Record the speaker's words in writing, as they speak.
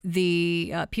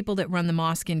the people that run the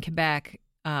mosque in Quebec,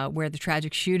 where the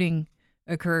tragic shooting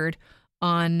occurred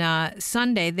on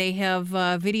Sunday, they have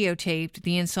videotaped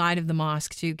the inside of the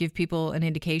mosque to give people an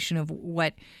indication of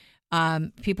what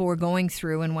people were going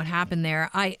through and what happened there.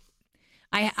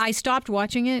 I stopped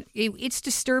watching it. It's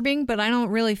disturbing, but I don't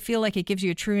really feel like it gives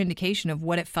you a true indication of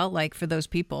what it felt like for those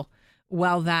people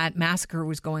while that massacre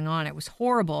was going on. It was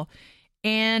horrible.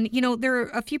 And, there are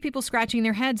a few people scratching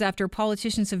their heads after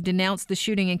politicians have denounced the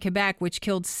shooting in Quebec, which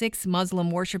killed 6 Muslim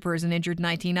worshippers and injured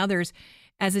 19 others,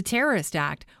 as a terrorist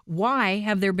act. Why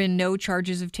have there been no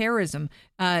charges of terrorism?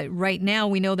 Right now,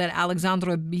 we know that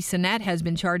Alexandre Bissonnette has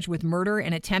been charged with murder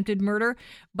and attempted murder,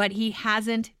 but he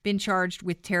hasn't been charged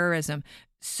with terrorism.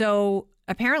 So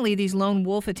apparently these lone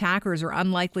wolf attackers are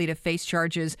unlikely to face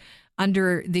charges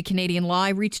under the Canadian law. I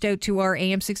reached out to our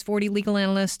AM 640 legal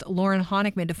analyst, Lauren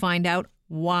Honickman, to find out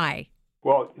why.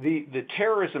 Well, the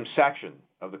terrorism section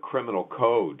of the criminal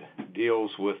code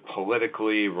deals with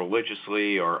politically,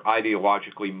 religiously, or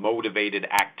ideologically motivated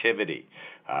activity,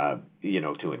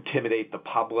 to intimidate the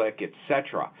public,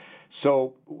 etc.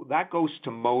 So that goes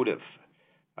to motive,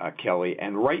 Kelly.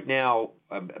 And right now,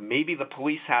 maybe the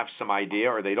police have some idea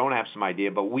or they don't have some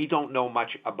idea, but we don't know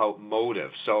much about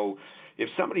motive. So if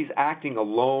somebody's acting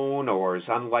alone or is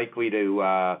unlikely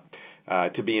to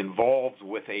be involved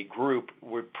with a group,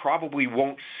 we probably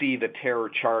won't see the terror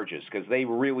charges because they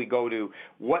really go to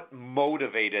what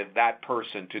motivated that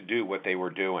person to do what they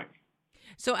were doing.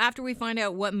 So after we find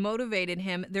out what motivated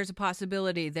him, there's a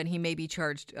possibility that he may be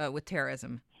charged with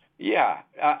terrorism. Yeah.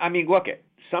 Look,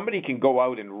 somebody can go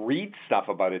out and read stuff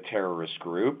about a terrorist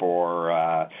group,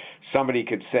 or somebody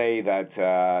could say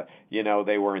that,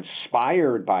 they were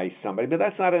inspired by somebody, but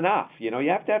that's not enough. You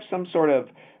have to have some sort of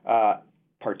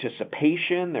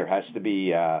participation. There has to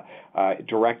be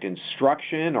direct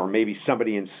instruction, or maybe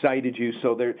somebody incited you.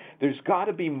 So there's got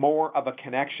to be more of a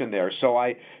connection there. So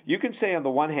you can say on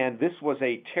the one hand, this was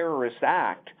a terrorist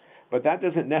act, but that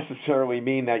doesn't necessarily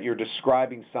mean that you're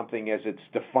describing something as it's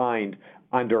defined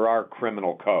under our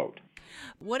criminal code.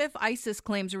 What if ISIS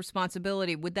claims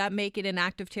responsibility? Would that make it an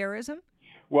act of terrorism?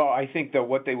 Well, I think that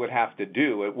what they would have to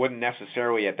do, it wouldn't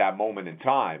necessarily at that moment in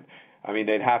time.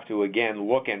 They'd have to, again,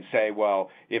 look and say,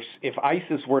 well, if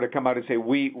ISIS were to come out and say,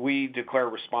 we declare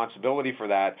responsibility for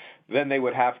that, then they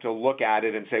would have to look at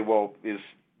it and say, well,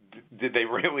 did they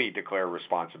really declare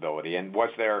responsibility? And was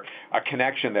there a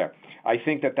connection there? I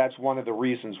think that that's one of the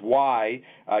reasons why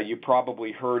you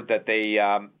probably heard that they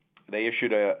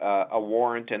issued a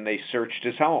warrant and they searched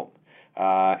his home.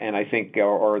 And I think,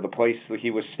 or the place that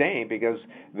he was staying, because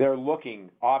they're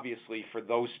looking, obviously, for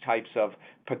those types of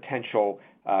potential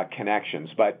connections.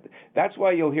 But that's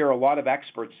why you'll hear a lot of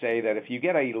experts say that if you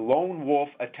get a lone wolf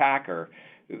attacker,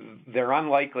 they're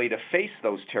unlikely to face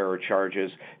those terror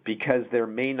charges because there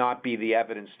may not be the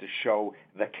evidence to show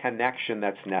the connection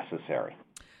that's necessary.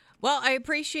 Well, I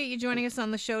appreciate you joining us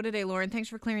on the show today, Lauren. Thanks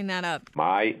for clearing that up.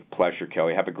 My pleasure,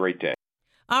 Kelly. Have a great day.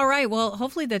 All right. Well,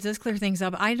 hopefully that does clear things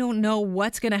up. I don't know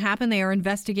what's going to happen. They are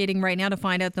investigating right now to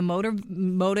find out the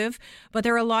motive. But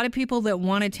there are a lot of people that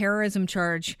want a terrorism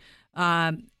charge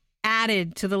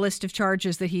added to the list of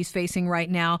charges that he's facing right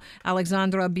now.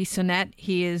 Alexandre Bissonnette,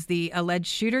 he is the alleged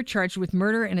shooter charged with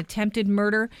murder and attempted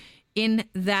murder in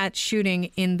that shooting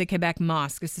in the Quebec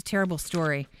mosque. It's a terrible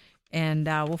story. And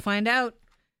we'll find out,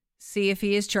 see if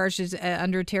he is charged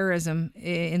under terrorism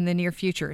in the near future.